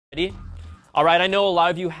Ready? All right, I know a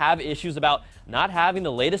lot of you have issues about not having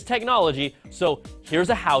the latest technology, so here's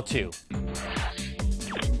a how-to.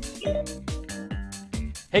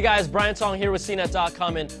 Hey guys, Brian Tong here with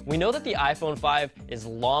CNET.com, and we know that the iPhone 5 is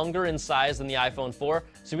longer in size than the iPhone 4,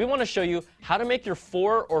 so we want to show you how to make your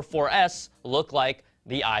 4 or 4S look like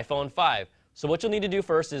the iPhone 5. So what you'll need to do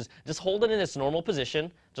first is just hold it in its normal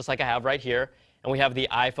position, just like I have right here, and we have the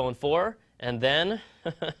iPhone 4, and then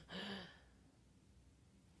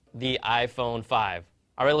the iPhone 5.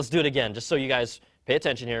 All right, let's do it again, just so you guys pay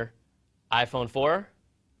attention here. iPhone 4,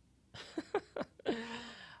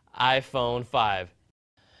 iPhone 5.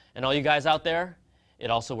 And all you guys out there,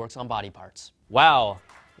 it also works on body parts. Wow,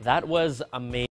 that was amazing.